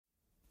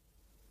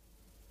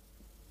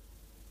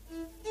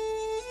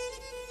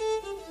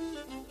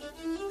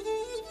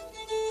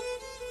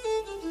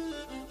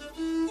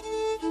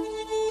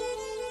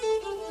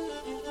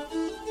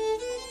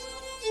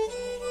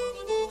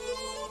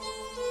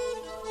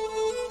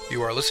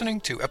You are listening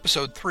to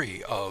Episode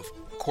 3 of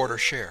Quarter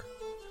Share,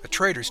 a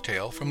trader's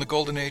tale from the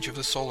golden age of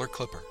the solar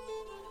clipper,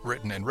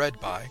 written and read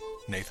by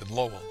Nathan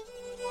Lowell.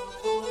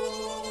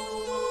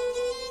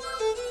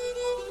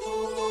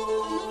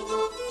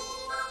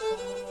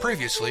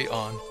 Previously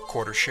on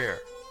Quarter Share.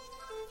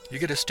 You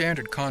get a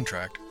standard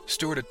contract,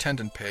 steward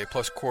attendant pay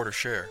plus quarter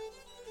share.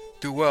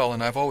 Do well,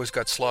 and I've always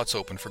got slots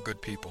open for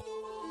good people.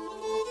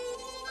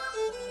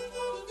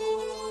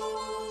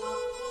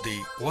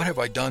 The what have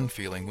I done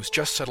feeling was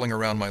just settling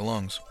around my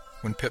lungs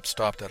when Pip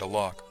stopped at a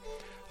lock.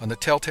 On the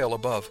telltale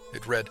above,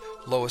 it read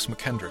Lois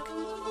McKendrick.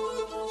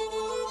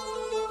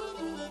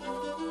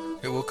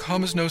 It will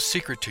come as no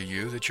secret to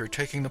you that you're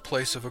taking the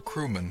place of a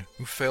crewman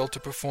who failed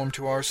to perform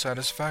to our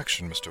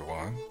satisfaction, Mr.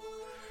 Wang.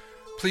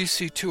 Please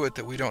see to it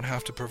that we don't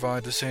have to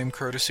provide the same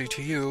courtesy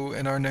to you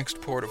in our next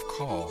port of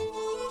call.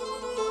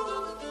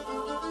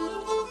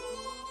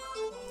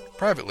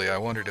 Privately, I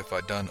wondered if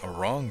I'd done a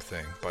wrong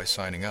thing by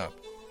signing up,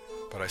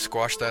 but I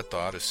squashed that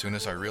thought as soon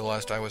as I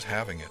realized I was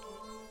having it.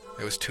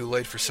 It was too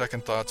late for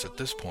second thoughts at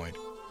this point,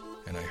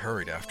 and I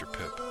hurried after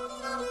Pip.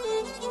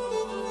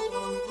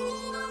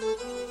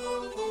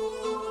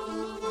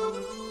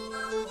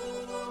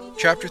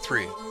 Chapter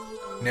 3,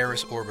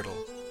 Neris Orbital,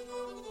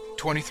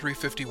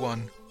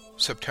 2351,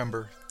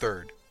 September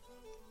 3rd.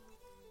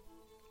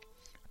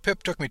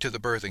 Pip took me to the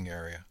berthing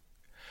area.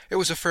 It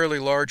was a fairly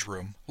large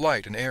room,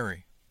 light and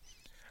airy.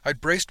 I'd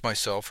braced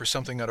myself for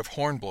something out of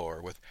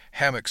Hornblower, with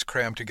hammocks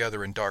crammed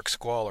together in dark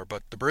squalor,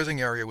 but the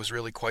berthing area was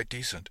really quite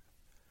decent.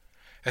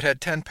 It had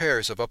 10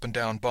 pairs of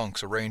up-and-down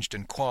bunks arranged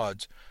in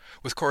quads,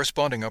 with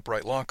corresponding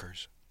upright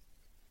lockers.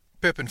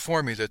 Pip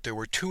informed me that there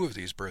were 2 of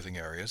these berthing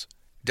areas.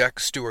 Deck,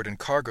 steward, and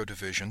cargo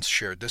divisions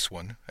shared this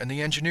one, and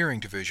the engineering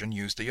division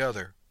used the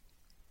other.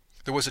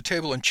 There was a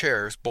table and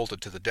chairs,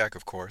 bolted to the deck,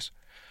 of course,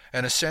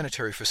 and a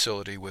sanitary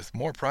facility with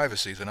more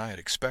privacy than I had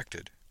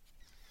expected.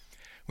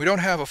 We don't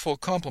have a full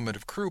complement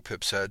of crew,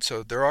 Pip said,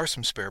 so there are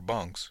some spare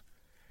bunks.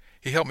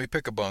 He helped me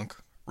pick a bunk,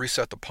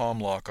 reset the palm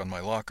lock on my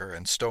locker,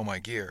 and stow my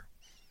gear.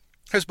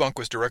 His bunk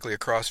was directly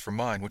across from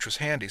mine, which was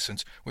handy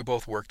since we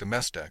both worked the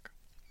mess deck.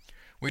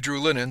 We drew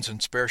linens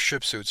and spare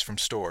ship suits from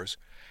stores,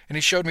 and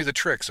he showed me the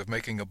tricks of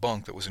making a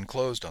bunk that was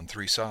enclosed on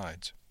 3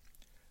 sides.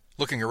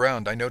 Looking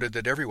around, I noted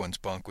that everyone's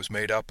bunk was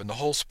made up and the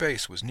whole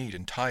space was neat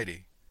and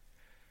tidy.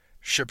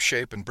 Ship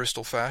shape and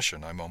Bristol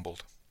fashion, I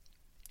mumbled.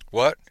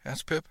 What?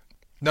 Asked Pip.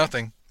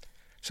 Nothing.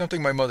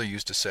 Something my mother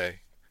used to say.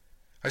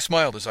 I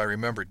smiled as I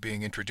remembered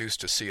being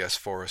introduced to C.S.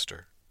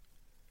 Forrester.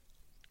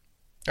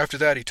 After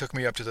that, he took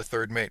me up to the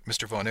third mate,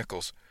 Mr. Von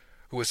Ickles,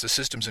 who was the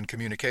Systems and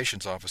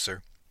Communications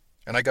Officer,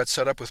 and I got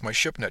set up with my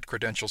ShipNet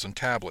credentials and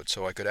tablet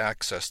so I could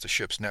access the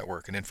ship's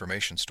network and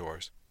information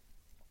stores.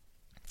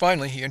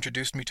 Finally, he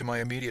introduced me to my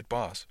immediate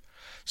boss,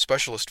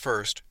 Specialist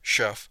First,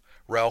 Chef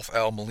Ralph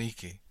Al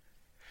Maliki.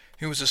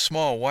 He was a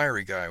small,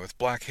 wiry guy with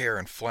black hair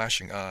and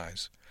flashing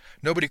eyes.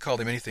 Nobody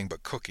called him anything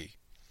but Cookie.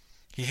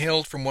 He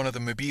hailed from one of the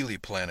Mabili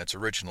planets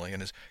originally,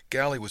 and his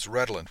galley was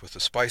redolent with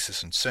the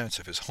spices and scents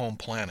of his home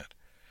planet,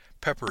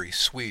 peppery,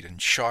 sweet, and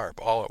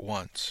sharp all at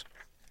once.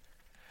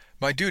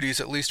 My duties,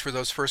 at least for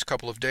those first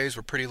couple of days,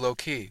 were pretty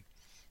low-key.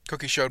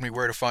 Cookie showed me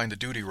where to find the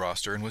duty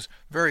roster and was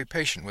very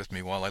patient with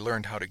me while I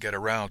learned how to get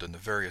around in the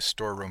various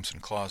storerooms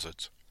and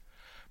closets.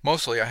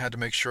 Mostly I had to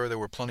make sure there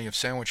were plenty of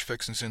sandwich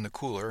fixings in the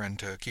cooler and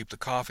to keep the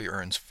coffee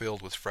urns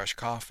filled with fresh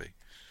coffee.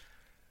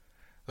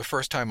 The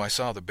first time I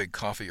saw the big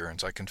coffee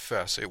urns, I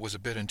confess, it was a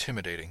bit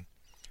intimidating.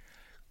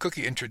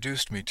 Cookie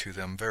introduced me to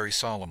them very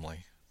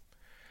solemnly.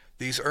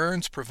 These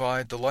urns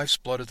provide the life's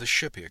blood of the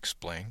ship, he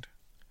explained.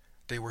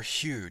 They were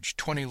huge,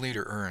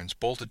 20-liter urns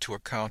bolted to a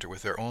counter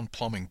with their own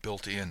plumbing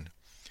built in.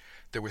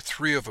 There were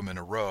 3 of them in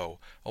a row,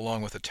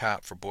 along with a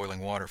tap for boiling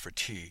water for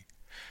tea.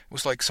 It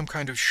was like some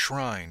kind of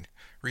shrine,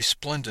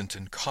 resplendent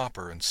in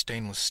copper and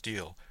stainless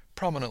steel,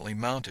 prominently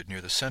mounted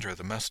near the center of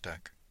the mess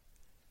deck.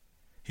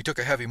 He took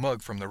a heavy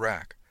mug from the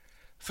rack,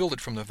 filled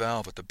it from the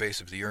valve at the base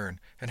of the urn,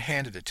 and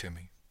handed it to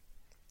me.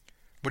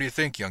 "What do you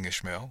think, young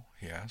Ishmael?"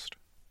 he asked.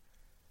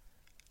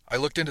 I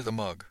looked into the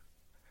mug.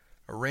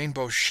 A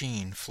rainbow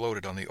sheen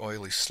floated on the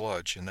oily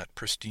sludge in that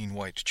pristine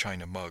white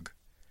china mug.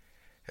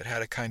 It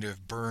had a kind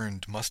of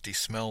burned, musty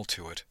smell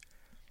to it.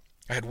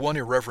 I had one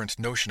irreverent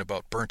notion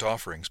about burnt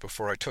offerings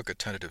before I took a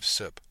tentative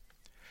sip.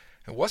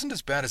 It wasn't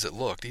as bad as it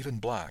looked, even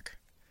black.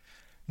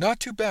 "Not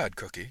too bad,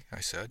 Cookie,"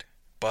 I said,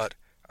 "but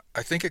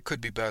I think it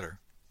could be better."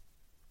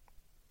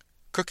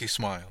 Cookie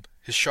smiled,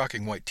 his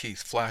shocking white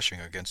teeth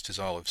flashing against his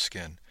olive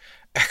skin.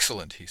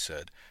 "Excellent," he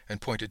said, and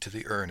pointed to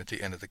the urn at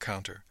the end of the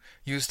counter.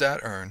 "Use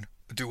that urn.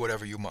 Do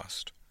whatever you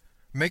must.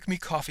 Make me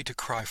coffee to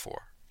cry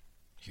for,"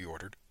 he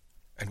ordered,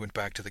 and went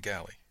back to the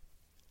galley.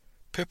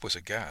 Pip was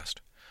aghast.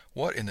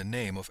 "What in the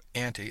name of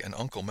Auntie and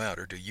Uncle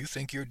Matter do you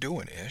think you're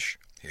doing, Ish?"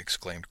 he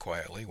exclaimed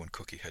quietly when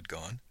Cookie had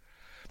gone.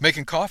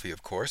 "Making coffee,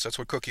 of course. That's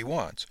what Cookie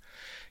wants."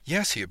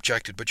 "Yes," he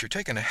objected, "but you're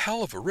taking a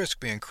hell of a risk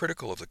being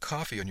critical of the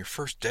coffee on your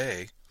first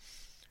day."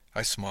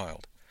 I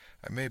smiled.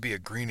 I may be a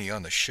greenie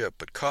on the ship,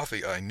 but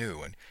coffee I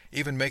knew, and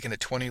even making it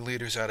 20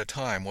 liters at a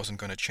time wasn't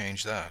going to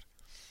change that.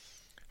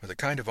 With a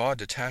kind of odd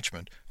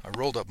detachment, I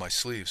rolled up my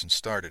sleeves and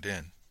started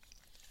in.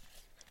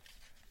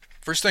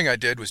 First thing I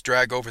did was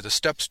drag over the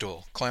step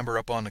stool, clamber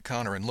up on the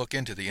counter, and look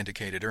into the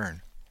indicated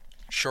urn.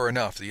 Sure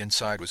enough, the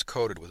inside was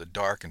coated with a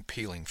dark and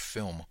peeling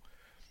film.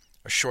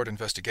 A short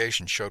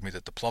investigation showed me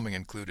that the plumbing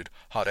included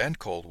hot and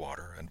cold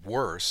water, and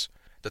worse,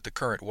 that the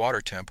current water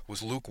temp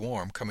was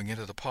lukewarm coming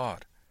into the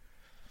pot.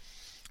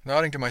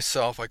 Nodding to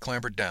myself, I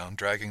clambered down,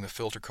 dragging the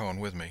filter cone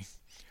with me.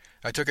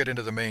 I took it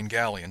into the main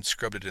galley and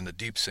scrubbed it in the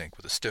deep sink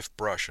with a stiff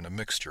brush and a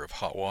mixture of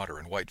hot water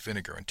and white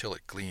vinegar until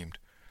it gleamed.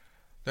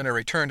 Then I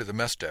returned to the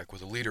mess deck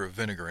with a liter of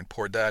vinegar and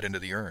poured that into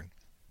the urn.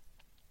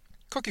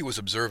 Cookie was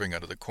observing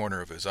out of the corner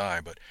of his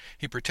eye, but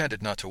he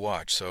pretended not to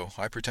watch, so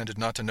I pretended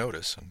not to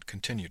notice and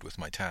continued with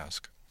my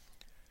task.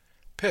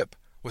 Pip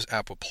was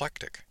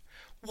apoplectic.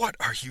 "What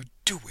are you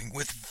doing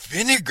with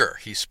vinegar?"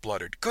 he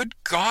spluttered.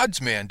 "Good gods,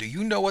 man, do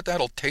you know what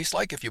that'll taste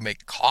like if you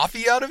make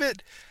coffee out of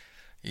it?"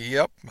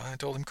 "Yep," I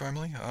told him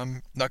calmly.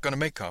 "I'm not going to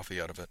make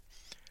coffee out of it."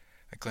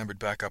 I clambered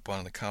back up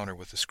on the counter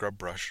with the scrub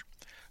brush.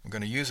 I'm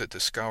going to use it to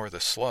scour the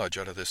sludge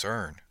out of this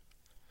urn.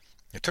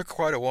 It took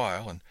quite a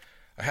while, and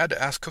I had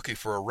to ask Cookie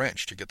for a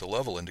wrench to get the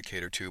level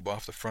indicator tube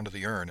off the front of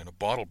the urn and a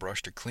bottle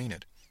brush to clean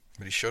it,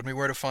 but he showed me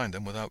where to find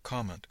them without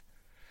comment.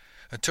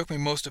 It took me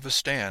most of a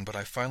stand, but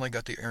I finally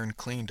got the urn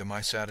clean to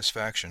my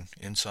satisfaction,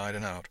 inside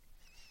and out.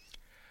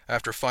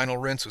 After final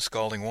rinse with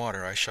scalding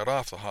water, I shut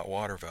off the hot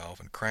water valve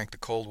and cranked the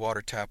cold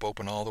water tap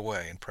open all the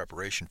way in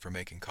preparation for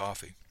making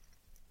coffee.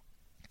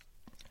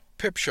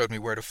 Pip showed me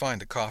where to find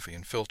the coffee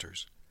and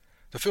filters.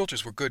 The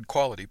filters were good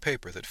quality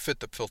paper that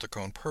fit the filter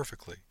cone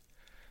perfectly.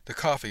 The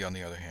coffee, on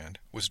the other hand,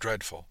 was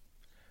dreadful.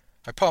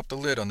 I popped the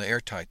lid on the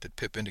airtight that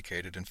Pip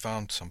indicated and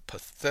found some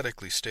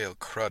pathetically stale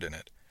crud in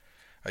it.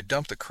 I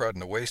dumped the crud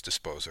in a waste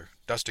disposer,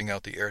 dusting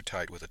out the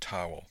airtight with a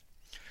towel.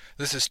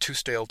 "This is too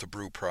stale to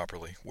brew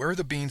properly. Where are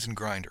the beans and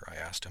grinder?" I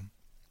asked him.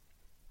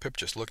 Pip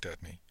just looked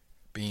at me.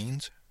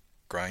 "Beans?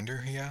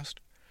 Grinder?" he asked.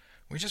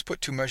 "We just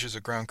put 2 measures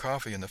of ground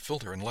coffee in the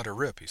filter and let her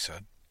rip," he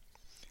said.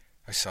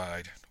 I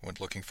sighed, went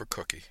looking for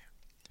Cookie.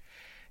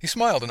 He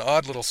smiled an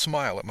odd little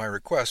smile at my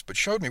request, but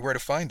showed me where to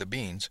find the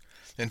beans,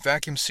 in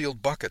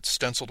vacuum-sealed buckets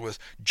stenciled with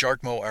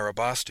Giacomo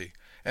Arabasti,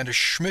 and a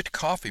Schmidt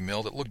coffee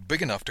mill that looked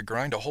big enough to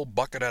grind a whole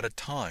bucket at a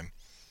time.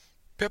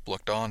 Pip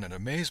looked on in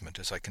amazement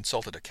as I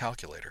consulted a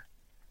calculator.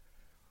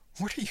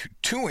 "What are you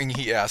doing?"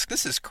 he asked.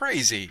 "This is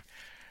crazy."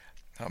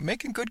 "I'm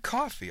making good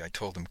coffee," I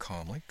told him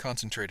calmly,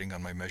 concentrating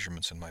on my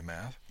measurements and my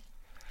math.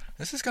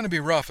 "This is going to be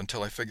rough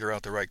until I figure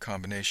out the right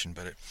combination,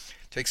 but it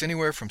takes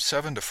anywhere from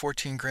 7 to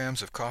 14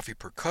 grams of coffee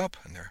per cup,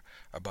 and there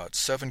are about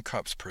 7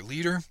 cups per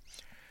liter.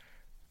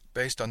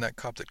 Based on that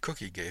cup that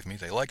Cookie gave me,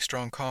 they like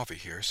strong coffee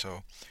here, so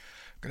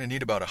I'm going to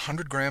need about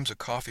 100 grams of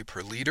coffee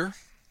per liter.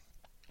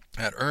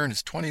 That urn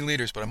is 20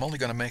 liters, but I'm only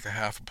going to make a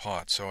half a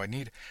pot, so I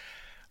need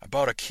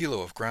about a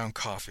kilo of ground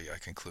coffee," I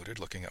concluded,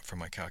 looking up from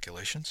my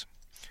calculations.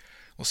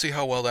 "We'll see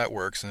how well that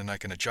works, and then I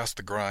can adjust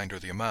the grind or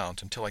the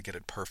amount until I get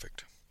it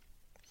perfect."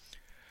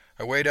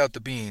 I weighed out the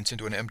beans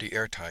into an empty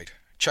airtight,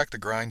 checked the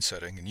grind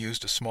setting, and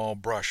used a small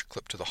brush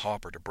clipped to the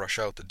hopper to brush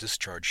out the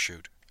discharge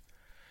chute.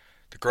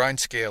 The grind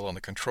scale on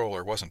the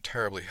controller wasn't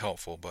terribly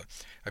helpful, but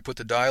I put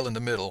the dial in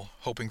the middle,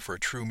 hoping for a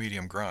true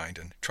medium grind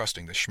and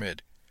trusting the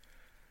Schmidt.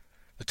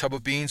 The tub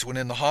of beans went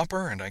in the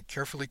hopper, and I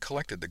carefully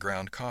collected the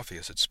ground coffee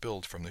as it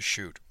spilled from the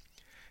chute.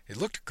 It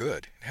looked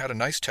good. It had a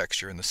nice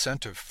texture, and the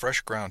scent of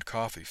fresh ground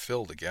coffee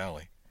filled the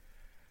galley.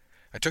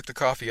 I took the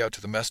coffee out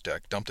to the mess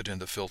deck, dumped it in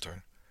the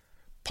filter,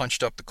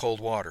 punched up the cold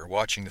water,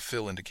 watching the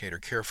fill indicator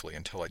carefully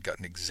until I'd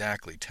gotten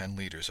exactly 10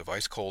 liters of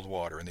ice-cold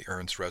water in the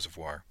urn's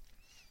reservoir.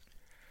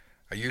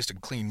 I used a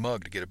clean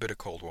mug to get a bit of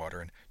cold water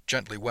and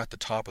gently wet the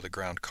top of the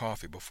ground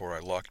coffee before I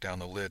locked down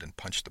the lid and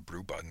punched the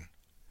brew button.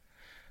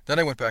 Then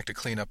I went back to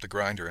clean up the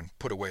grinder and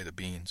put away the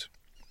beans.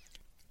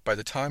 By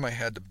the time I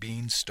had the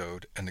beans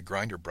stowed and the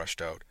grinder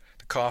brushed out,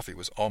 the coffee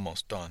was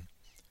almost done.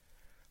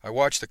 I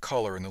watched the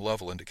color in the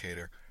level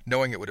indicator,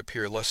 knowing it would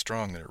appear less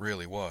strong than it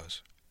really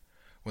was.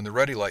 When the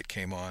ready light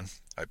came on,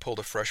 I pulled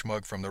a fresh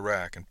mug from the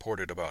rack and poured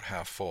it about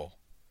half full.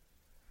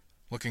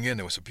 Looking in,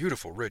 there was a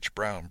beautiful, rich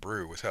brown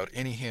brew without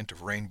any hint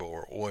of rainbow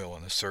or oil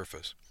on the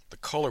surface. The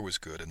color was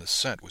good, and the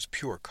scent was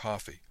pure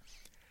coffee.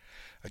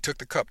 I took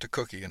the cup to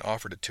Cookie and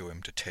offered it to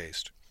him to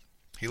taste.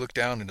 He looked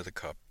down into the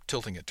cup,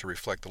 tilting it to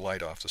reflect the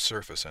light off the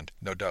surface and,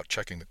 no doubt,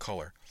 checking the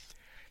color.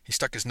 He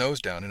stuck his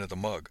nose down into the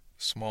mug.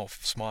 A small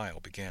smile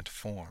began to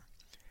form.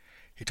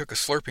 He took a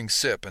slurping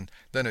sip and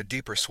then a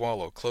deeper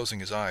swallow, closing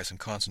his eyes and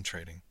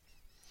concentrating.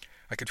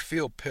 I could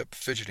feel Pip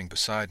fidgeting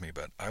beside me,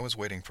 but I was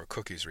waiting for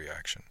Cookie's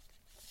reaction.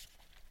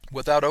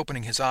 Without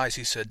opening his eyes,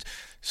 he said,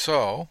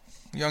 "So,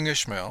 young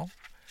Ishmael,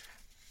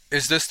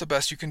 is this the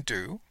best you can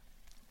do?"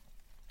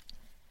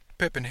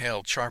 Pip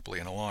inhaled sharply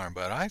in alarm,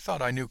 but I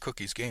thought I knew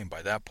Cookie's game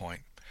by that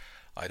point.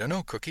 "I don't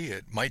know, Cookie.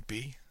 It might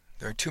be.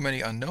 There are too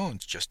many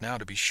unknowns just now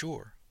to be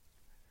sure."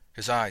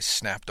 His eyes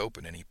snapped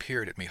open, and he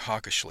peered at me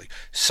hawkishly.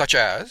 "Such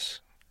as?"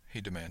 he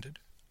demanded.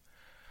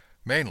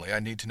 "Mainly, I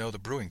need to know the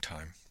brewing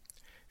time.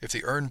 If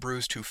the urn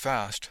brews too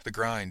fast, the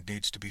grind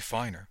needs to be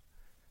finer.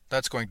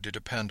 That's going to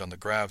depend on the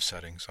grav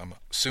settings. I'm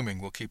assuming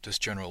we'll keep this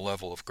general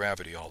level of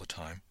gravity all the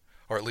time,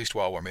 or at least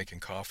while we're making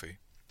coffee.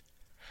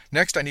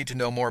 Next, I need to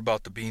know more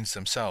about the beans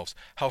themselves.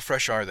 How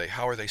fresh are they?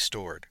 How are they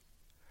stored?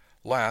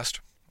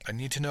 Last, I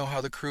need to know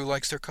how the crew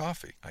likes their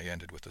coffee, I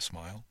ended with a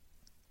smile.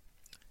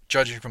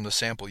 Judging from the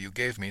sample you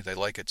gave me, they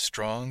like it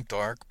strong,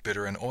 dark,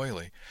 bitter, and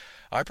oily.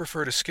 I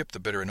prefer to skip the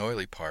bitter and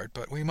oily part,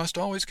 but we must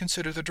always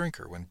consider the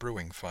drinker when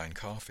brewing fine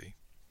coffee.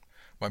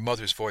 My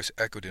mother's voice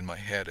echoed in my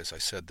head as I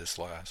said this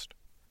last.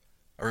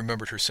 I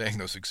remembered her saying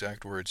those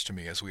exact words to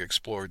me as we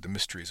explored the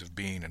mysteries of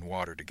bean and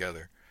water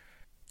together.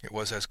 It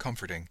was as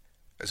comforting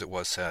as it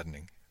was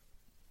saddening.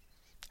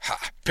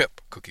 "Ha, Pip,"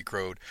 Cookie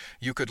crowed.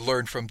 "You could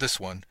learn from this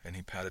one," and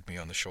he patted me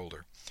on the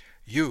shoulder.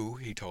 "You,"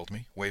 he told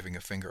me, waving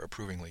a finger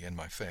approvingly in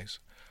my face,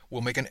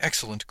 "will make an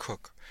excellent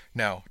cook.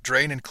 Now,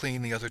 drain and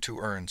clean the other 2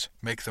 urns.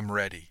 Make them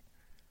ready."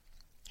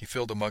 He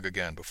filled the mug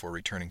again before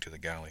returning to the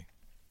galley.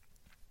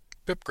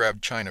 Pip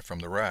grabbed china from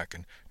the rack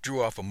and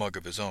drew off a mug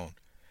of his own.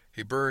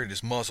 He buried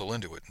his muzzle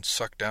into it and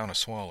sucked down a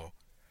swallow.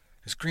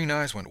 His green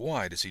eyes went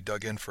wide as he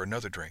dug in for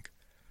another drink.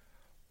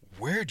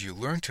 "Where'd you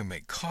learn to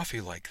make coffee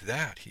like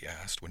that?" he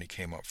asked when he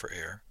came up for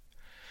air.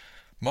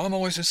 "Mom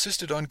always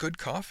insisted on good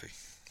coffee.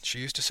 She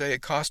used to say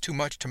it cost too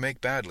much to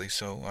make badly,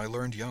 so I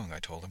learned young," I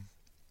told him.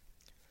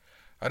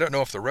 "I don't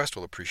know if the rest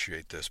will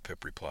appreciate this,"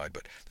 Pip replied,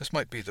 "but this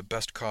might be the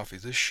best coffee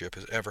this ship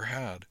has ever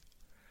had."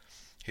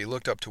 He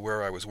looked up to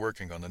where I was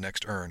working on the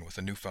next urn with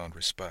a newfound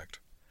respect.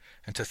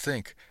 "And to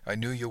think I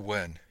knew you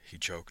when," he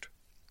joked.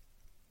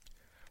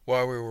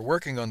 While we were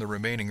working on the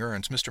remaining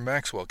urns, Mr.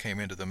 Maxwell came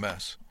into the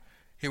mess.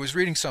 He was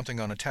reading something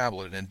on a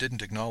tablet and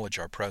didn't acknowledge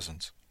our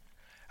presence.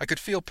 I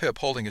could feel Pip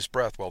holding his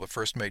breath while the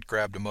first mate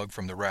grabbed a mug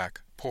from the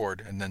rack,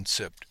 poured, and then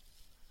sipped.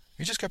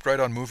 He just kept right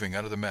on moving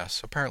out of the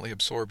mess, apparently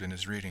absorbed in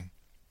his reading.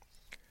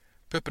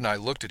 Pip and I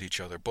looked at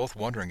each other, both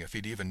wondering if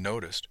he'd even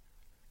noticed,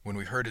 when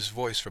we heard his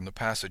voice from the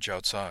passage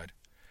outside.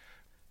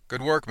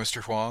 "Good work,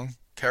 Mr. Huang.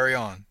 Carry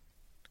on."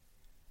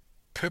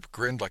 Pip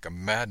grinned like a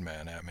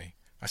madman at me.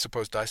 I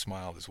supposed I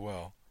smiled as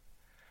well.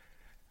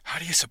 "How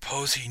do you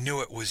suppose he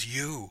knew it was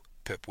you?"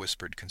 Pip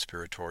whispered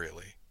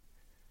conspiratorially.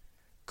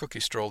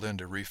 Cookie strolled in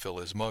to refill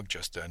his mug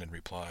just then and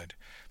replied,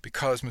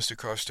 "Because, Mr.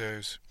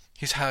 Carstairs,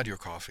 he's had your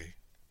coffee."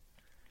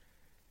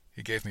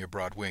 He gave me a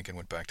broad wink and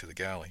went back to the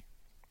galley.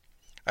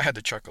 I had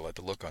to chuckle at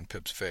the look on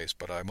Pip's face,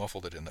 but I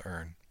muffled it in the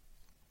urn.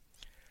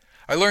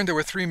 I learned there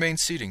were 3 main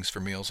seatings for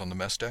meals on the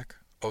mess deck: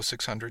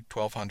 0600,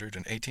 1200,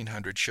 and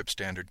 1800 ship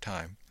standard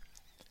time.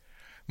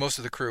 Most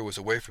of the crew was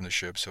away from the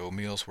ship, so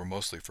meals were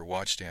mostly for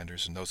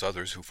watchstanders and those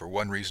others who for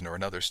one reason or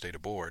another stayed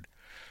aboard.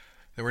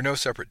 There were no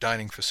separate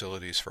dining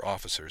facilities for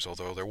officers,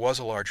 although there was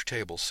a large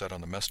table set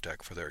on the mess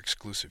deck for their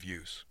exclusive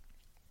use.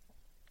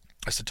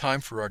 As the time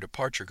for our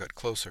departure got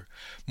closer,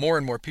 more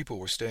and more people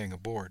were staying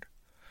aboard.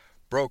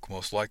 Broke,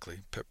 most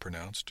likely, Pip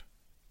pronounced.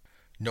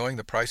 Knowing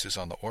the prices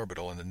on the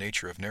Orbital and the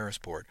nature of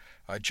Narasport,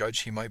 I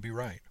judged he might be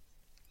right.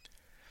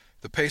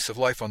 The pace of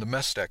life on the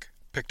mess deck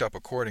picked up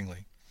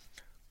accordingly.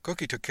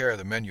 Cookie took care of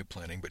the menu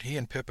planning, but he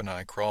and Pip and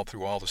I crawled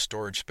through all the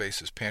storage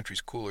spaces, pantries,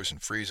 coolers,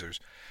 and freezers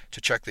to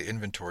check the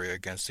inventory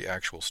against the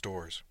actual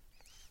stores.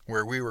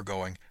 Where we were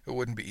going, it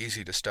wouldn't be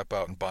easy to step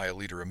out and buy a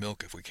liter of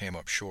milk if we came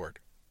up short.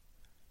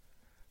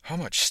 "How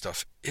much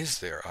stuff is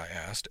there?" I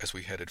asked as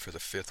we headed for the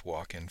 5th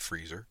walk-in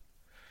freezer.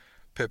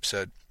 Pip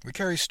said, "We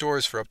carry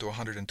stores for up to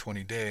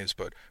 120 days,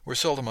 but we're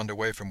seldom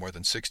underway for more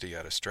than 60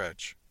 at a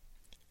stretch."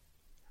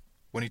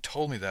 When he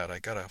told me that, I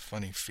got a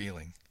funny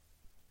feeling.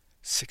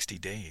 60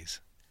 days.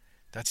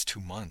 That's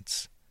 2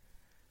 months.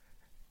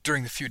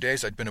 During the few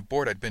days I'd been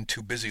aboard, I'd been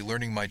too busy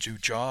learning my new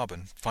job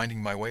and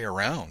finding my way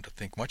around to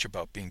think much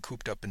about being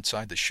cooped up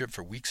inside the ship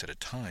for weeks at a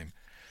time.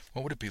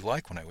 What would it be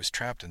like when I was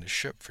trapped in the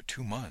ship for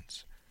 2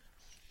 months?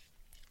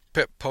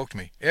 Pip poked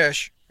me.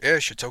 Ish,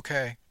 it's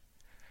okay."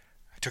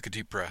 I took a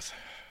deep breath.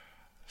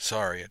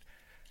 "Sorry,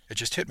 it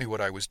just hit me what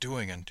I was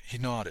doing," and he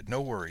nodded.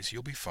 "No worries,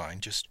 you'll be fine.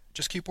 Just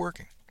keep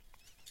working."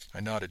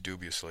 I nodded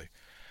dubiously.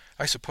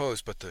 "I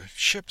suppose, but the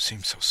ship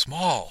seems so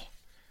small."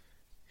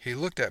 He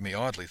looked at me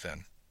oddly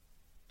then.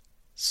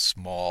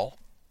 "Small?"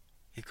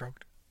 he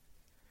croaked.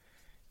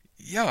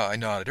 "Yeah," I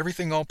nodded.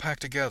 "Everything all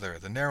packed together.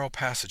 The narrow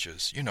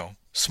passages. You know,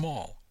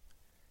 small."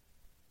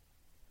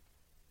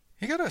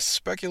 He got a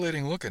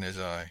speculating look in his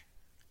eye.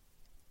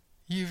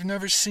 "You've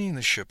never seen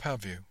the ship,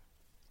 have you?"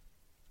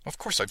 "Of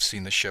course I've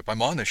seen the ship.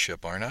 I'm on the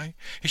ship, aren't I?"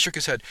 He shook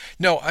his head.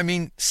 "No, I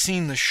mean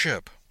seen the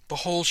ship. The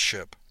whole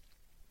ship."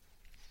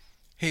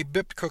 He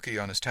bipped Cookie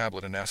on his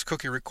tablet and asked,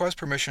 "Cookie, request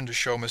permission to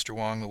show Mr.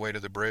 Wong the way to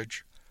the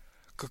bridge."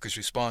 Cookie's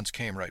response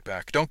came right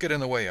back. "Don't get in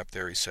the way up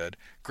there," he said.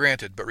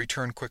 "Granted, but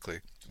return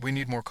quickly. We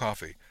need more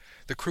coffee.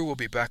 The crew will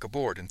be back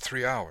aboard in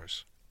 3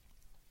 hours."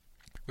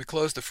 We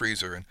closed the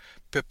freezer, and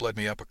Pip led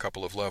me up a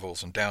couple of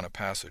levels and down a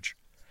passage.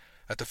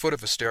 At the foot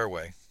of a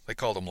stairway, they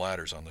called them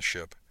ladders on the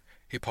ship,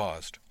 he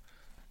paused.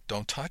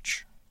 "Don't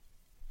touch.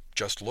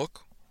 Just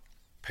look.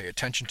 Pay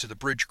attention to the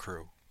bridge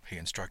crew," he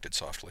instructed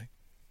softly.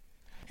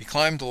 He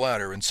climbed the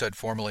ladder and said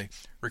formally,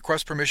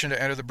 "Request permission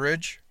to enter the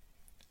bridge?"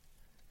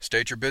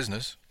 "State your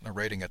business," a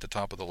rating at the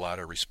top of the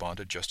ladder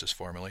responded just as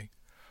formally.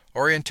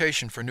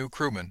 "Orientation for new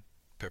crewmen,"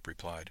 Pip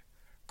replied.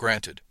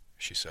 "Granted,"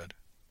 she said.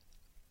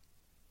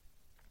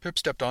 Pip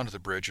stepped onto the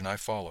bridge and I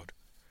followed.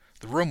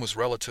 The room was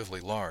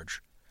relatively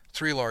large.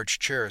 3 large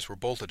chairs were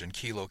bolted in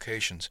key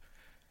locations,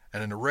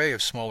 and an array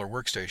of smaller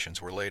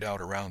workstations were laid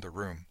out around the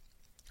room.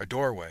 A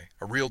doorway,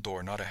 a real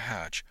door, not a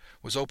hatch,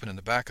 was open in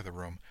the back of the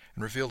room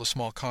and revealed a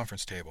small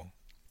conference table.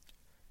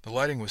 The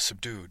lighting was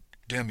subdued,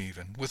 dim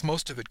even, with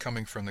most of it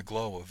coming from the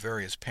glow of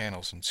various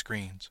panels and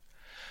screens.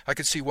 I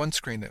could see one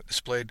screen that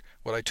displayed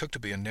what I took to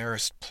be a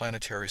Nearest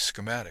planetary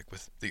schematic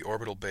with the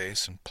orbital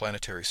base and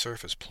planetary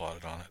surface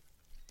plotted on it.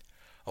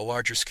 A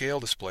larger scale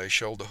display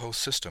showed the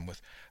host system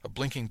with a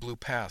blinking blue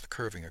path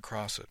curving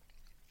across it.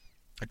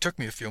 It took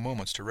me a few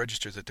moments to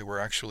register that there were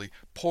actually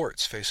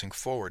ports facing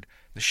forward.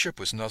 The ship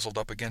was nuzzled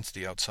up against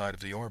the outside of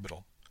the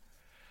orbital.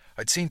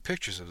 I'd seen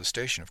pictures of the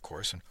station, of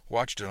course, and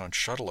watched it on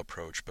shuttle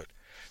approach, but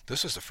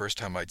this was the first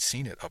time I'd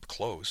seen it up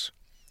close.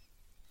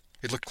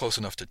 It looked close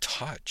enough to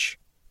touch.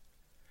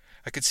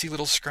 I could see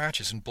little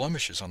scratches and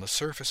blemishes on the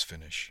surface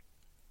finish.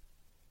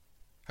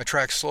 I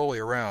tracked slowly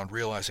around,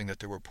 realizing that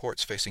there were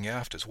ports facing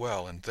aft as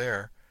well, and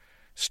there,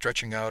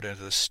 stretching out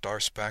into the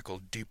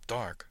star-spackled deep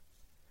dark,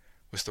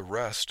 was the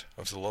rest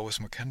of the Lois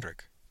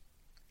McKendrick.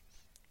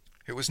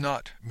 It was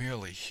not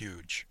merely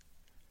huge.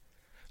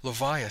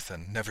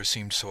 Leviathan never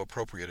seemed so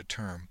appropriate a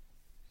term.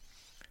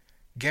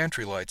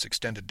 Gantry lights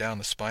extended down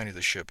the spine of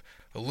the ship,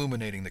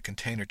 illuminating the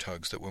container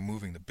tugs that were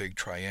moving the big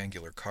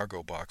triangular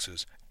cargo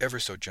boxes ever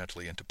so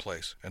gently into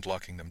place and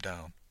locking them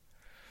down.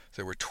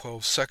 There were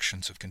 12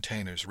 sections of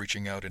containers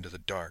reaching out into the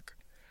dark.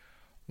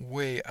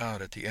 Way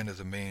out at the end of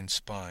the main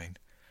spine,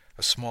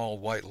 a small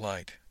white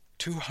light,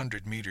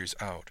 200 meters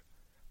out,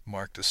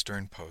 marked the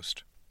stern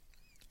post.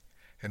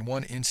 In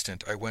one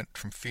instant I went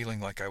from feeling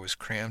like I was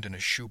crammed in a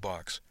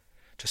shoebox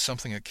to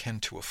something akin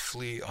to a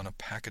flea on a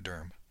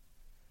pachyderm.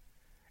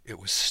 It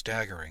was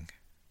staggering.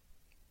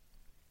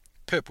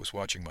 Pip was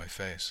watching my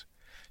face.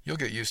 "You'll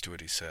get used to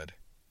it," he said.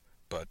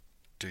 "But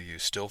do you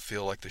still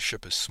feel like the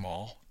ship is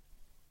small?"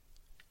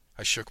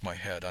 I shook my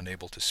head,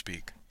 unable to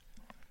speak.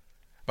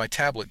 My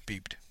tablet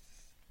beeped.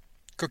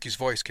 Cookie's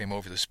voice came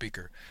over the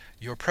speaker.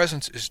 "Your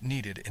presence is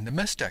needed in the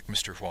mess deck,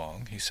 Mr.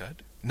 Huang," he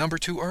said. "Number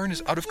 2 urn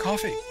is out of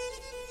coffee."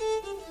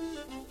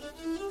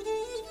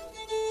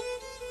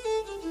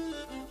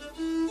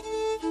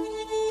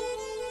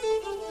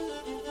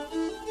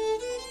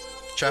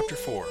 Chapter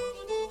 4.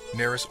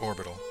 Nearest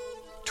Orbital,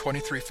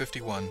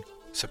 2351,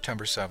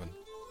 September 7.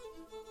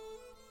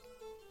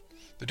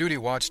 The duty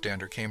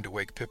watchstander came to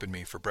wake Pip and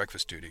me for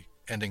breakfast duty,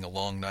 ending a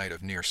long night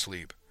of near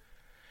sleep.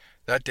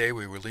 That day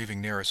we were leaving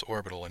Nearest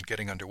Orbital and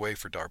getting underway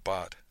for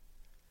Darbat.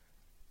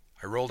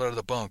 I rolled out of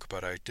the bunk,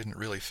 but I didn't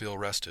really feel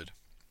rested.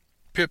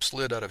 Pip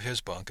slid out of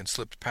his bunk and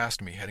slipped past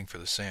me, heading for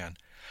the sand.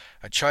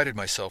 I chided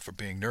myself for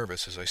being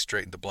nervous as I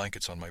straightened the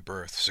blankets on my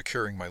berth,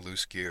 securing my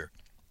loose gear.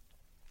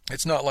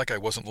 It's not like I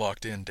wasn't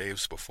locked in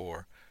days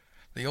before.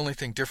 The only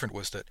thing different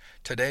was that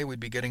today we'd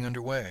be getting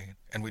underway,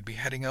 and we'd be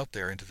heading out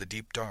there into the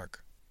deep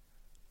dark.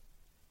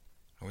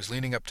 I was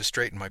leaning up to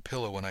straighten my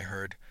pillow when I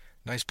heard,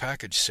 "Nice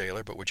package,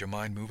 sailor, but would you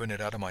mind moving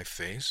it out of my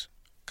face?"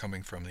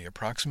 coming from the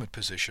approximate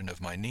position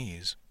of my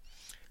knees.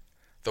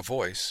 The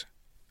voice,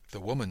 the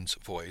woman's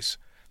voice,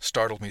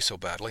 startled me so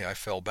badly I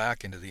fell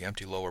back into the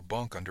empty lower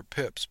bunk under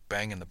Pip's,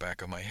 banging the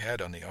back of my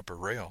head on the upper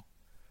rail.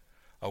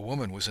 A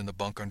woman was in the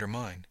bunk under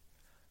mine.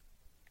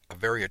 A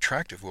very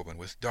attractive woman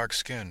with dark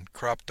skin,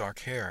 cropped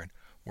dark hair, and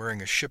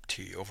wearing a ship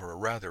tee over a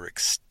rather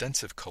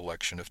extensive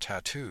collection of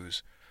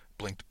tattoos,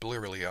 blinked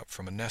blearily up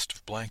from a nest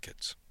of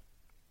blankets.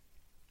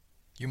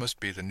 "You must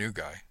be the new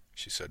guy,"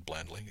 she said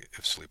blandly,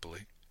 if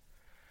sleepily.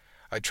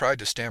 I tried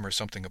to stammer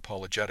something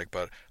apologetic,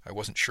 but I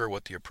wasn't sure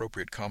what the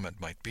appropriate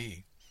comment might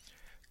be.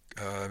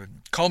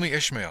 Call me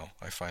Ishmael,"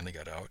 I finally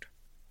got out.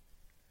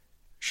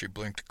 She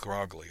blinked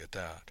groggily at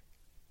that.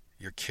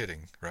 "You're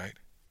kidding, right?"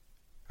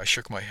 I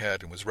shook my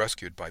head and was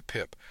rescued by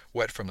Pip,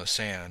 wet from the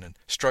sand and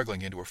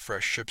struggling into a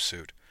fresh ship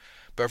suit.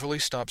 "Beverly,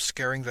 stop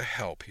scaring the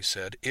help," he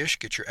said. "Ish,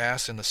 get your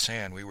ass in the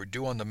sand. We were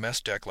due on the mess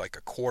deck like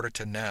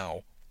 1:45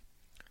 now."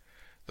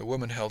 The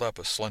woman held up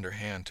a slender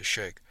hand to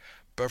shake.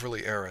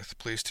 "Beverly Aerith,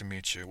 pleased to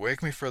meet you.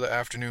 Wake me for the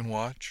afternoon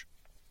watch?"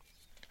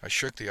 I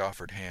shook the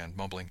offered hand,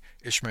 mumbling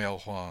Ishmael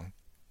Huang,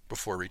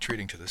 before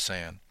retreating to the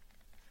sand.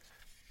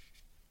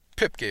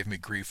 Pip gave me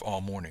grief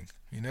all morning.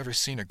 "You never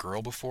seen a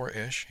girl before,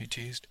 Ish?" he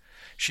teased.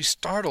 "She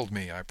startled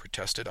me," I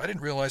protested. "I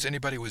didn't realize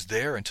anybody was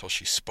there until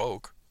she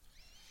spoke."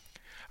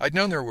 I'd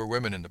known there were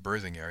women in the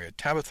berthing area.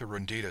 Tabitha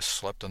Rundita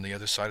slept on the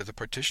other side of the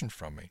partition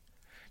from me.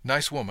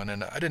 Nice woman,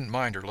 and I didn't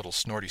mind her little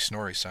snorty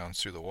sounds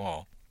through the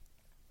wall.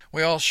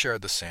 We all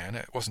shared the sand.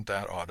 It wasn't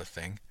that odd a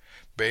thing.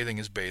 Bathing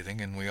is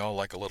bathing, and we all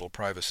like a little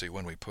privacy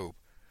when we poop.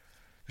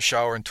 The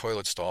shower and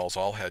toilet stalls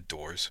all had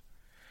doors.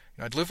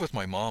 I'd lived with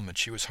my mom, and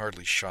she was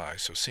hardly shy,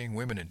 so seeing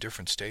women in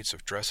different states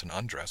of dress and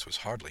undress was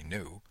hardly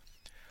new.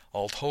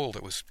 All told,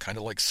 it was kind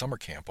of like summer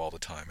camp all the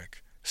time,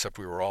 except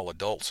we were all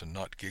adults and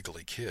not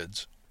giggly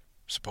kids,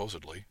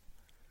 supposedly.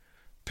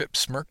 Pip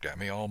smirked at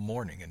me all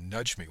morning and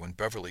nudged me when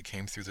Beverly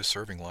came through the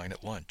serving line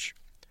at lunch.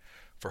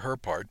 For her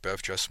part,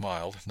 Bev just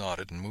smiled,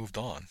 nodded, and moved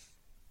on.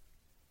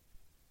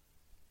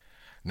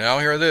 "Now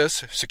hear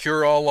this.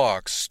 Secure all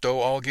locks. Stow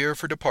all gear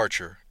for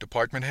departure.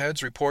 Department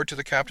heads report to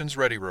the captain's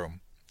ready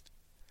room."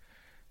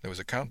 There was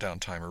a countdown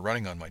timer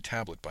running on my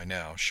tablet by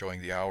now,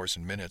 showing the hours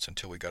and minutes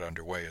until we got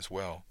underway as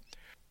well.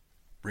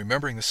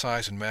 Remembering the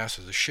size and mass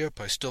of the ship,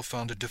 I still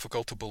found it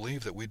difficult to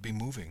believe that we'd be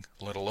moving,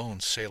 let alone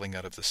sailing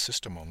out of the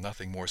system on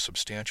nothing more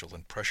substantial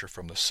than pressure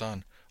from the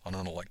sun on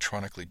an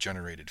electronically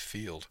generated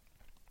field.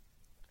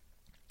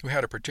 We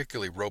had a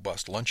particularly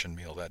robust luncheon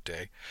meal that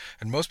day,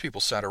 and most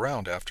people sat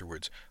around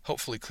afterwards,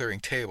 hopefully clearing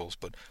tables,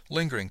 but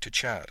lingering to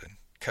chat and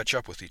catch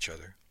up with each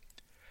other.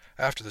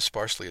 After the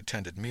sparsely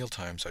attended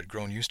mealtimes I'd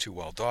grown used to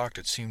while docked,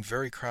 it seemed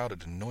very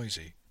crowded and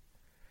noisy.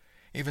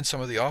 Even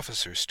some of the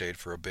officers stayed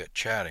for a bit,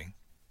 chatting.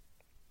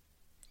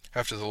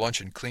 After the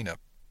luncheon cleanup,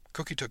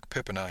 Cookie took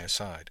Pip and I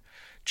aside.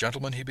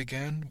 "Gentlemen," he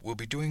began, "we'll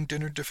be doing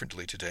dinner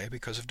differently today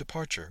because of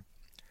departure.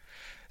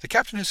 The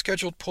captain has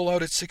scheduled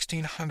pull-out at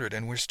 1600,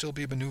 and we'll still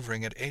be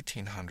maneuvering at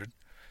 1800,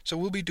 so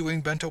we'll be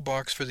doing bento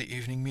box for the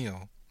evening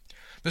meal.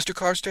 Mr.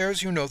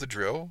 Carstairs, you know the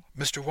drill.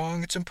 Mr.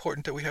 Wong, it's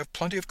important that we have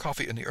plenty of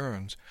coffee in the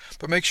urns,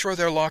 but make sure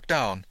they're locked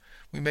down.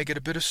 We may get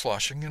a bit of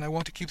sloshing, and I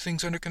want to keep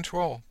things under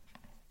control."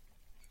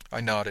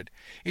 I nodded.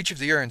 Each of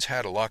the urns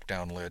had a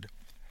lockdown lid.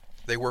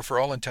 They were for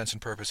all intents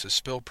and purposes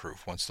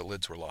spill-proof once the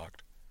lids were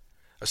locked.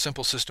 A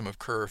simple system of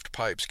curved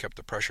pipes kept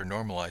the pressure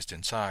normalized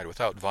inside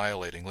without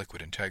violating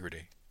liquid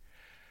integrity.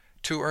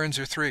 "2 urns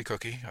or 3,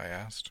 Cookie?" I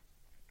asked.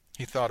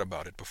 He thought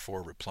about it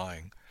before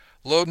replying.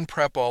 "Load and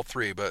prep all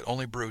 3, but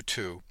only brew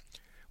 2.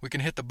 We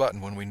can hit the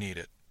button when we need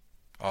it."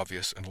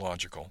 Obvious and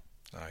logical.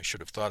 I should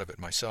have thought of it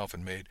myself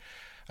and made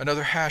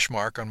another hash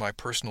mark on my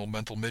personal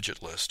mental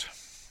midget list.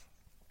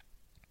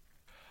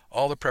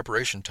 All the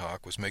preparation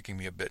talk was making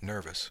me a bit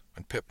nervous,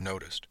 and Pip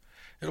noticed.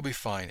 "It'll be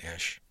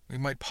fine-ish. We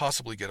might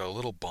possibly get a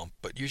little bump,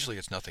 but usually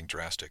it's nothing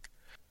drastic.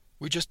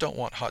 We just don't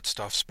want hot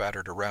stuff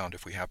spattered around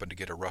if we happen to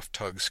get a rough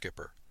tug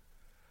skipper.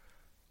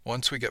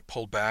 Once we get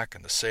pulled back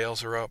and the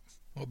sails are up,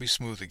 we'll be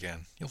smooth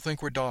again. You'll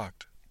think we're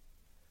docked."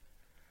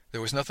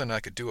 There was nothing I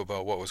could do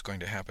about what was going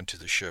to happen to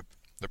the ship.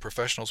 The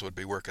professionals would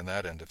be working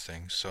that end of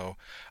things, so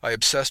I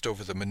obsessed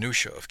over the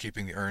minutiae of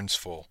keeping the urns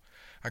full.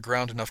 I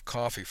ground enough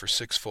coffee for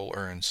 6 full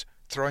urns,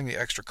 throwing the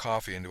extra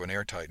coffee into an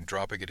airtight and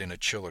dropping it in a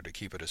chiller to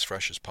keep it as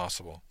fresh as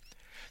possible.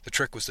 The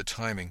trick was the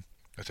timing.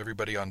 With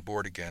everybody on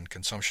board again,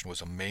 consumption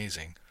was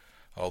amazing,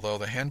 although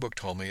the handbook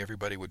told me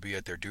everybody would be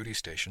at their duty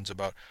stations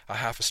about a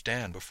half a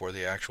stand before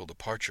the actual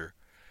departure,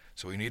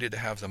 so we needed to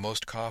have the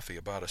most coffee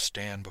about a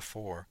stand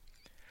before.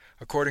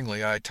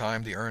 Accordingly, I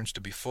timed the urns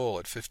to be full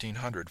at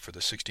 1500 for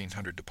the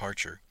 1600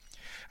 departure.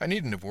 I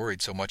needn't have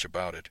worried so much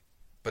about it,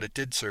 but it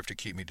did serve to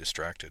keep me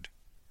distracted.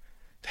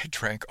 They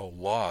drank a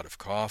lot of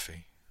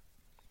coffee.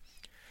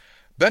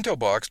 Bento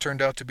box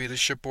turned out to be the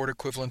shipboard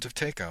equivalent of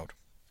takeout.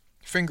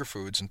 Finger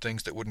foods and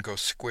things that wouldn't go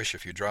squish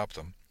if you dropped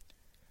them.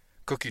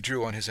 Cookie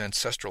drew on his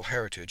ancestral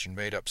heritage and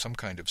made up some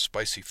kind of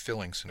spicy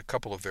fillings in a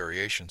couple of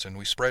variations, and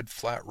we spread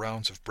flat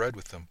rounds of bread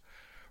with them,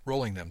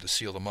 rolling them to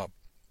seal them up,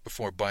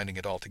 before binding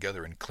it all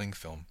together in cling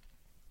film.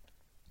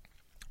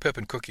 Pip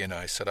and Cookie and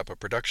I set up a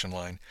production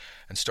line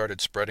and started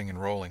spreading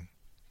and rolling.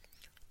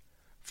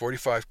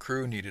 45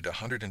 crew needed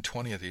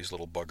 120 of these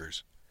little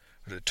buggers,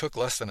 but it took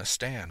less than a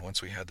stand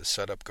once we had the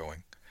setup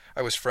going.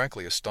 I was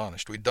frankly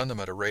astonished. We'd done them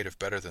at a rate of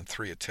better than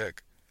 3 a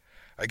tick.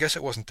 I guess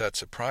it wasn't that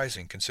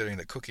surprising, considering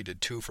that Cookie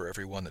did 2 for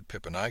every one that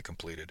Pip and I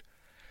completed.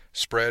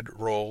 Spread,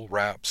 roll,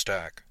 wrap,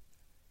 stack.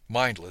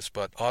 Mindless,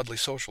 but oddly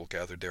social,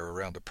 gathered there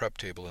around the prep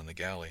table in the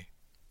galley.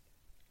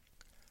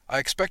 I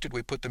expected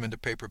we put them into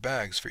paper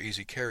bags for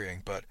easy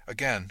carrying, but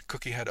again,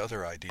 Cookie had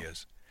other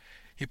ideas.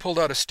 He pulled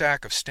out a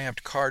stack of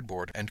stamped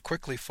cardboard and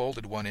quickly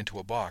folded one into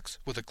a box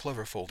with a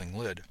clever folding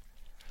lid.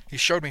 He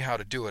showed me how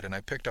to do it, and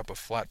I picked up a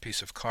flat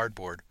piece of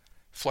cardboard,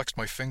 flexed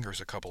my fingers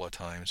a couple of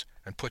times,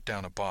 and put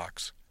down a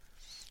box.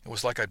 It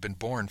was like I'd been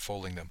born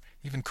folding them.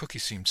 Even Cookie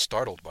seemed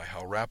startled by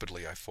how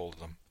rapidly I folded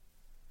them.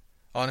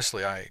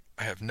 Honestly, I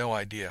have no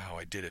idea how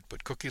I did it,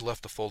 but Cookie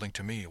left the folding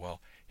to me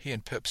while he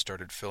and Pip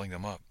started filling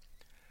them up.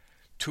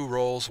 2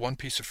 rolls, 1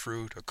 piece of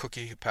fruit, a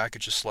cookie, a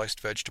package of sliced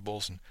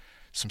vegetables, and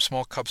some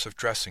small cups of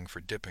dressing for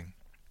dipping.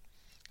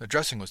 The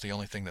dressing was the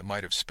only thing that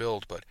might have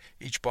spilled, but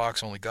each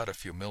box only got a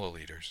few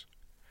milliliters.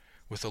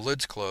 With the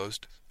lids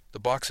closed, the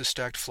boxes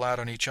stacked flat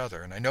on each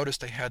other, and I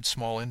noticed they had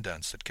small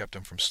indents that kept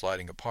them from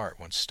sliding apart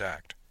once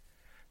stacked.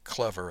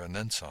 Clever, and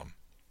then some.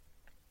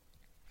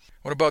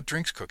 "What about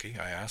drinks, Cookie?"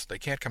 I asked. "They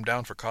can't come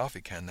down for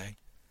coffee, can they?"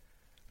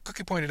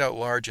 Cookie pointed out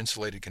large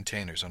insulated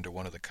containers under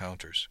one of the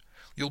counters.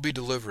 "You'll be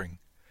delivering.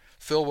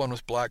 Fill one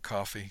with black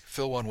coffee,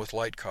 fill one with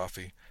light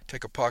coffee,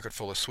 take a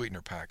pocketful of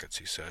sweetener packets,"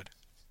 he said.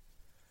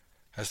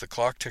 As the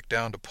clock ticked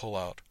down to pull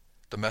out,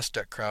 the mess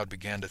deck crowd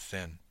began to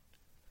thin.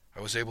 I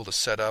was able to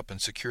set up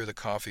and secure the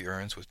coffee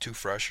urns with 2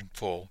 fresh and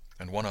full,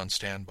 and 1 on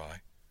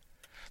standby.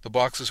 The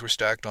boxes were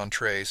stacked on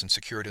trays and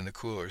secured in the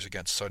coolers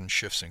against sudden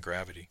shifts in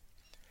gravity.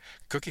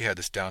 Cookie had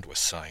this down to a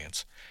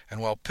science, and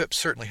while Pip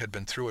certainly had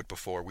been through it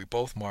before, we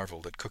both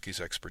marveled at Cookie's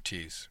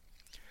expertise.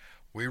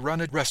 "We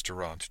run a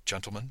restaurant,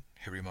 gentlemen,"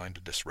 he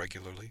reminded us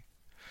regularly.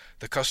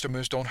 "The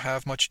customers don't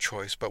have much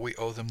choice, but we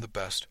owe them the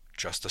best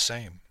just the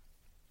same."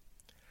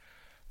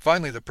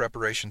 Finally the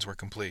preparations were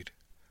complete.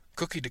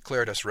 Cookie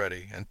declared us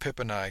ready, and Pip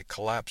and I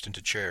collapsed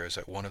into chairs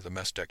at one of the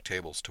mess deck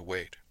tables to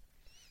wait.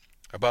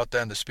 About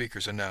then the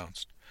speakers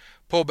announced,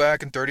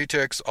 "Pullback in 30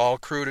 ticks, all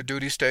crew to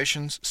duty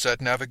stations, set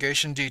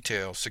navigation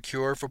detail,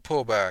 secure for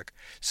pullback,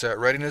 set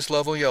readiness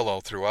level yellow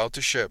throughout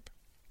the ship."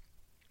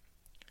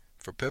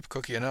 For Pip,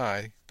 Cookie, and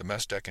I, the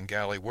mess deck and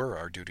galley were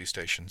our duty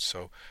stations,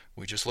 so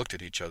we just looked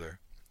at each other.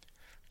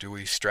 "Do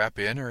we strap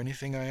in or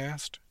anything?" I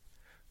asked.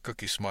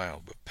 Cookie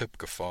smiled, but Pip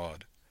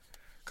guffawed.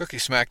 Cookie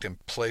smacked him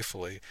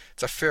playfully.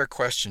 "It's a fair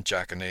question,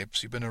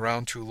 jackanapes. You've been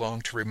around too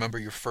long to remember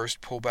your first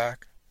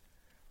pullback?"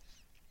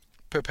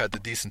 Pip had the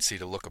decency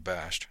to look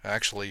abashed.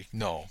 "Actually,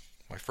 no.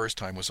 My first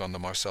time was on the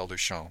Marcel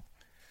Duchamp.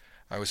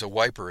 I was a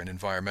wiper in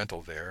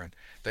environmental there, and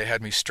they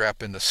had me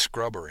strap in the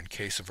scrubber in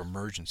case of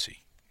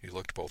emergency." He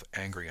looked both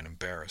angry and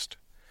embarrassed.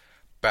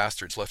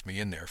 "Bastards left me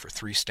in there for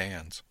 3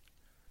 stands."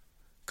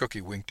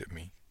 Cookie winked at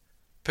me.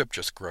 Pip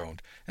just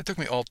groaned. "It took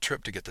me all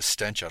trip to get the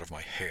stench out of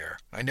my hair.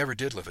 I never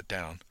did live it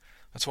down.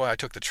 That's why I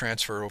took the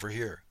transfer over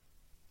here."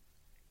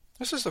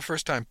 This is the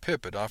first time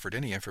Pip had offered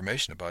any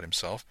information about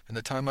himself in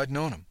the time I'd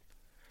known him.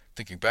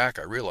 Thinking back,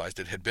 I realized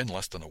it had been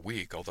less than a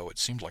week, although it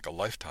seemed like a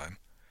lifetime.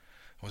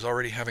 I was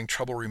already having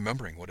trouble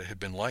remembering what it had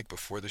been like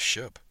before the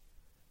ship.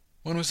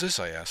 "When was this?"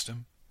 I asked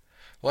him.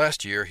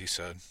 "Last year," he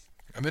said.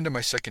 "I'm into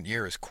my 2nd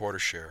year as quarter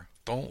share.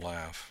 Don't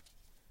laugh."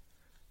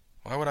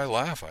 "Why would I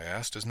laugh?" I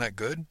asked. "Isn't that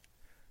good?"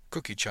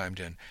 Cookie chimed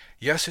in.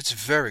 "Yes, it's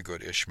very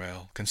good,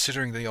 Ishmael,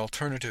 considering the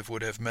alternative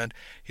would have meant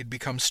he'd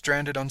become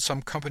stranded on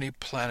some company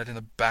planet in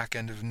the back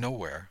end of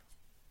nowhere."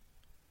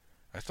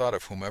 I thought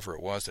of whomever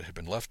it was that had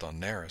been left on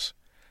Neris,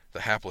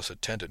 the hapless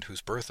attendant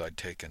whose berth I'd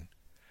taken.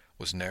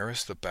 Was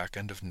Neris the back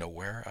end of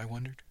nowhere, I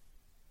wondered?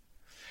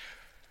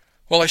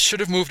 "Well, I should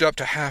have moved up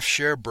to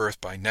half-share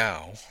berth by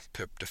now,"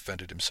 Pip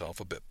defended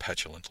himself a bit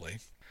petulantly.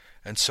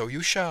 "And so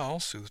you shall,"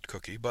 soothed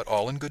Cookie, "but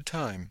all in good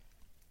time."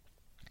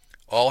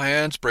 "All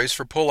hands, brace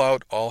for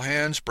pull-out! All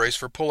hands, brace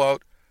for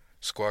pull-out!"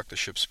 squawked the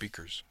ship's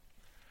speakers.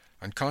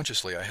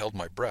 Unconsciously I held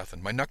my breath,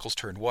 and my knuckles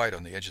turned white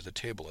on the edge of the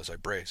table as I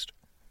braced.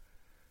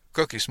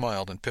 Cookie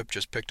smiled, and Pip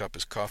just picked up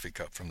his coffee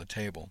cup from the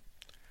table.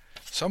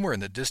 Somewhere in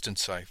the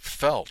distance I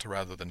felt,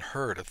 rather than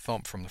heard, a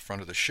thump from the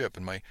front of the ship,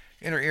 and my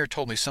inner ear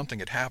told me something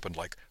had happened,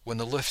 like when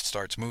the lift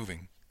starts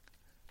moving.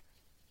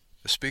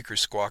 The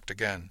speakers squawked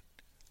again.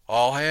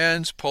 "All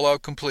hands,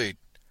 pull-out complete.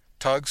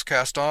 Tugs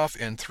cast off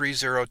in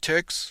 30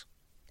 ticks.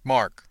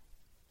 Mark."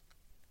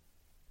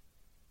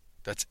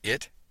 "That's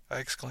it?" I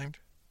exclaimed.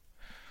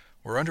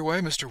 "We're underway,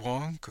 Mr.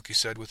 Wong," Cookie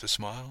said with a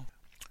smile.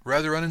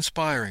 "Rather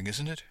uninspiring,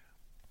 isn't it?"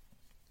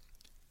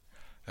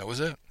 That was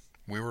it.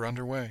 We were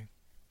underway.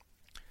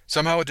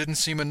 Somehow it didn't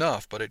seem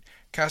enough, but it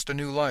cast a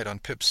new light on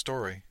Pip's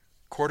story.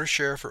 Quarter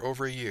share for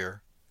over a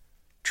year.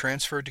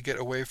 Transferred to get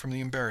away from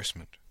the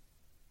embarrassment.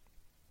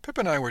 Pip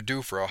and I were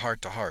due for a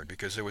heart-to-heart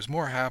because there was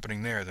more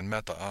happening there than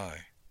met the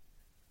eye.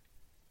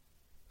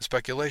 The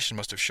speculation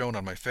must have shown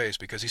on my face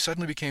because he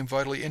suddenly became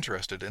vitally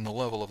interested in the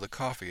level of the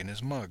coffee in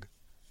his mug.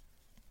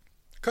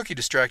 Cookie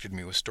distracted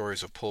me with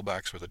stories of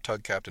pullbacks where the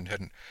tug captain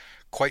hadn't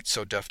quite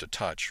so deft a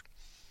touch.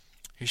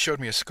 He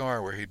showed me a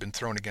scar where he'd been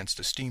thrown against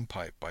a steam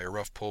pipe by a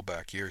rough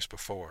pullback years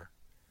before.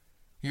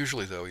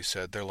 Usually, though, he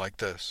said, they're like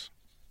this.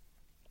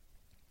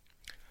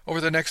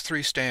 Over the next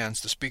 3 stands,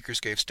 the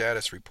speakers gave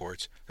status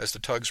reports as the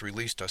tugs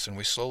released us and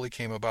we slowly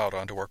came about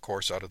onto our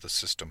course out of the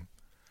system.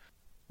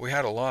 We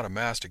had a lot of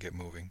mass to get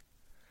moving.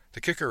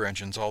 The kicker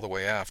engines all the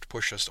way aft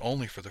pushed us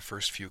only for the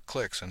first few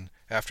clicks, and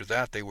after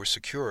that they were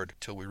secured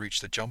till we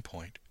reached the jump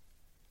point.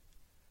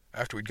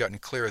 After we'd gotten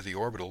clear of the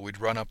orbital, we'd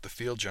run up the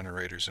field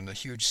generators and the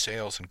huge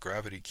sails and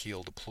gravity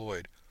keel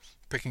deployed,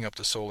 picking up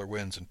the solar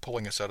winds and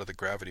pulling us out of the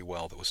gravity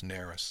well that was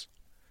Neris.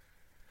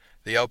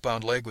 The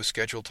outbound leg was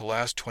scheduled to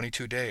last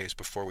 22 days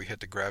before we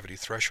hit the gravity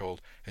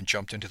threshold and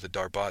jumped into the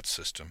Darbat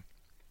system.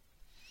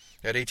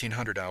 At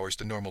 1800 hours,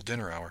 the normal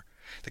dinner hour,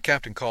 the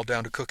captain called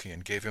down to Cookie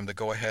and gave him the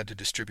go-ahead to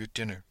distribute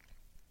dinner.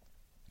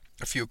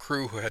 A few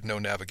crew who had no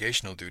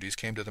navigational duties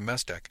came to the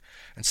mess deck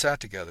and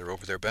sat together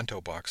over their bento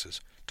boxes,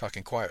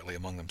 talking quietly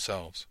among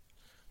themselves,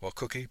 while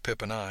Cookie,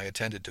 Pip, and I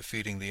attended to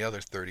feeding the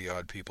other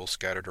 30-odd people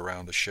scattered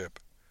around the ship.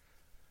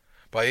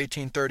 By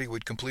 1830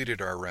 we'd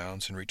completed our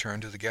rounds and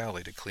returned to the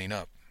galley to clean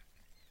up.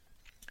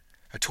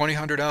 At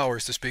 2000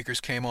 hours, the speakers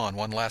came on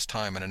one last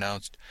time and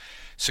announced,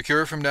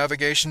 "Secure from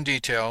navigation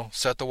detail,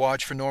 set the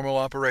watch for normal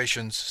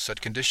operations, set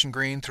condition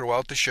green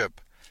throughout the ship.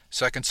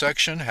 Second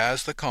section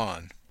has the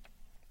con."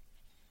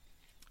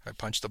 I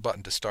punched the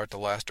button to start the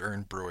last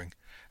urn brewing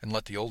and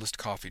let the oldest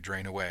coffee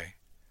drain away.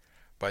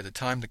 By the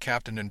time the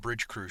captain and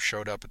bridge crew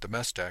showed up at the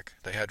mess deck,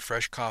 they had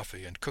fresh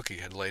coffee and Cookie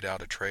had laid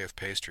out a tray of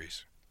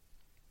pastries.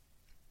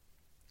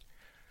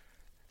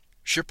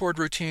 Shipboard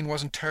routine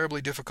wasn't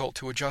terribly difficult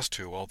to adjust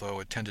to, although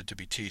it tended to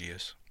be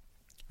tedious.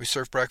 We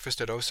served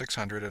breakfast at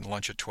 0600 and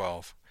lunch at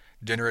 12,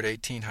 Dinner at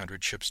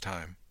 1800 ship's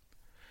time.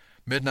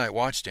 Midnight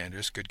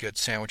watchstanders could get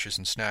sandwiches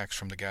and snacks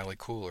from the galley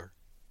cooler.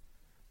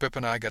 Pip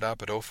and I got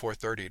up at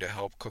 04:30 to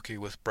help Cookie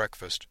with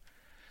breakfast.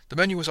 The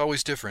menu was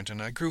always different,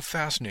 and I grew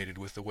fascinated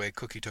with the way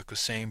Cookie took the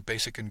same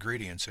basic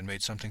ingredients and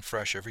made something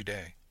fresh every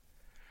day.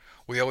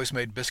 We always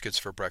made biscuits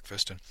for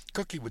breakfast, and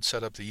Cookie would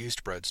set up the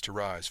yeast breads to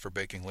rise for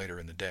baking later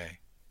in the day.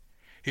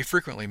 He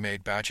frequently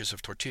made batches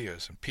of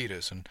tortillas and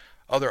pitas and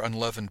other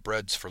unleavened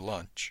breads for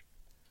lunch.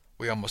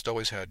 We almost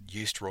always had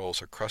yeast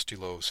rolls or crusty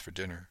loaves for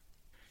dinner.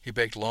 He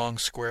baked long,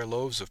 square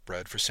loaves of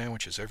bread for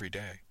sandwiches every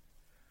day.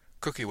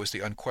 Cookie was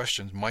the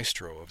unquestioned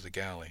maestro of the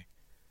galley.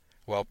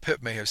 While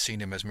Pip may have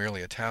seen him as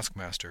merely a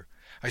taskmaster,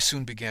 I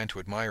soon began to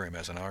admire him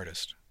as an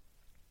artist.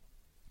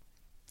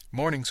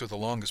 Mornings were the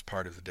longest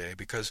part of the day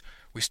because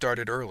we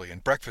started early,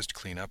 and breakfast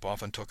cleanup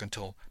often took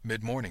until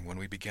mid-morning when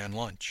we began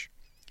lunch.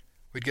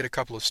 We'd get a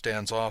couple of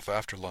stands off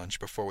after lunch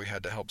before we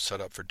had to help set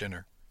up for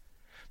dinner.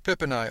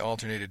 Pip and I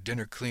alternated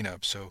dinner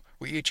cleanup, so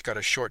we each got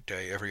a short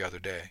day every other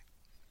day.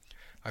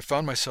 I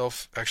found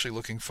myself actually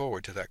looking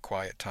forward to that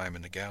quiet time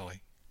in the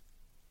galley.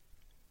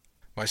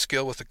 My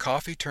skill with the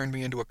coffee turned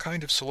me into a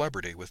kind of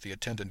celebrity with the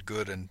attendant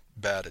good and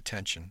bad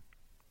attention.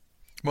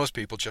 Most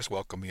people just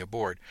welcome me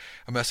aboard.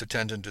 A mess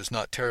attendant is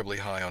not terribly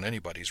high on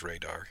anybody's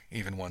radar,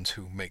 even ones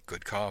who make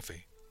good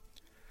coffee.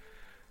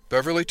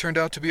 Beverly turned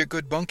out to be a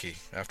good bunkie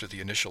after the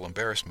initial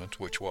embarrassment,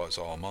 which was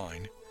all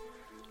mine.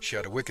 She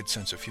had a wicked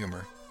sense of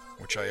humor,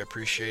 which I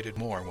appreciated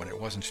more when it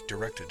wasn't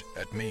directed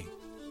at me.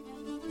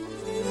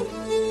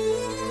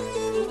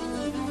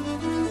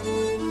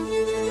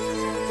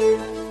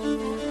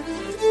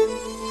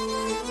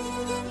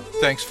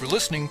 Thanks for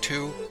listening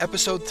to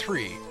Episode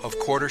 3 of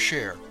Quarter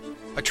Share,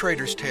 a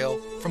trader's tale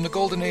from the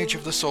golden age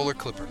of the solar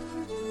clipper.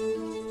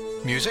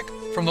 Music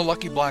from The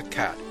Lucky Black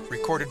Cat,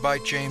 recorded by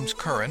James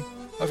Curran,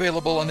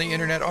 available on the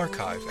Internet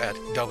Archive at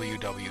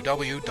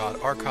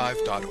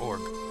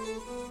www.archive.org.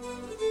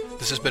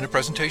 This has been a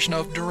presentation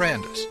of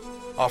Durandus,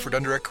 offered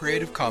under a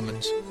Creative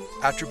Commons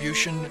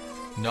Attribution,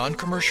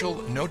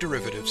 Non-Commercial, No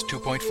Derivatives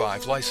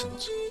 2.5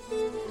 license.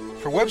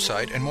 For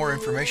website and more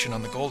information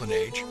on the Golden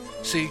Age,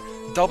 see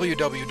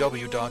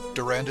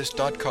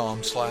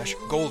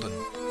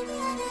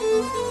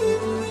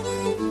www.durandus.com/golden.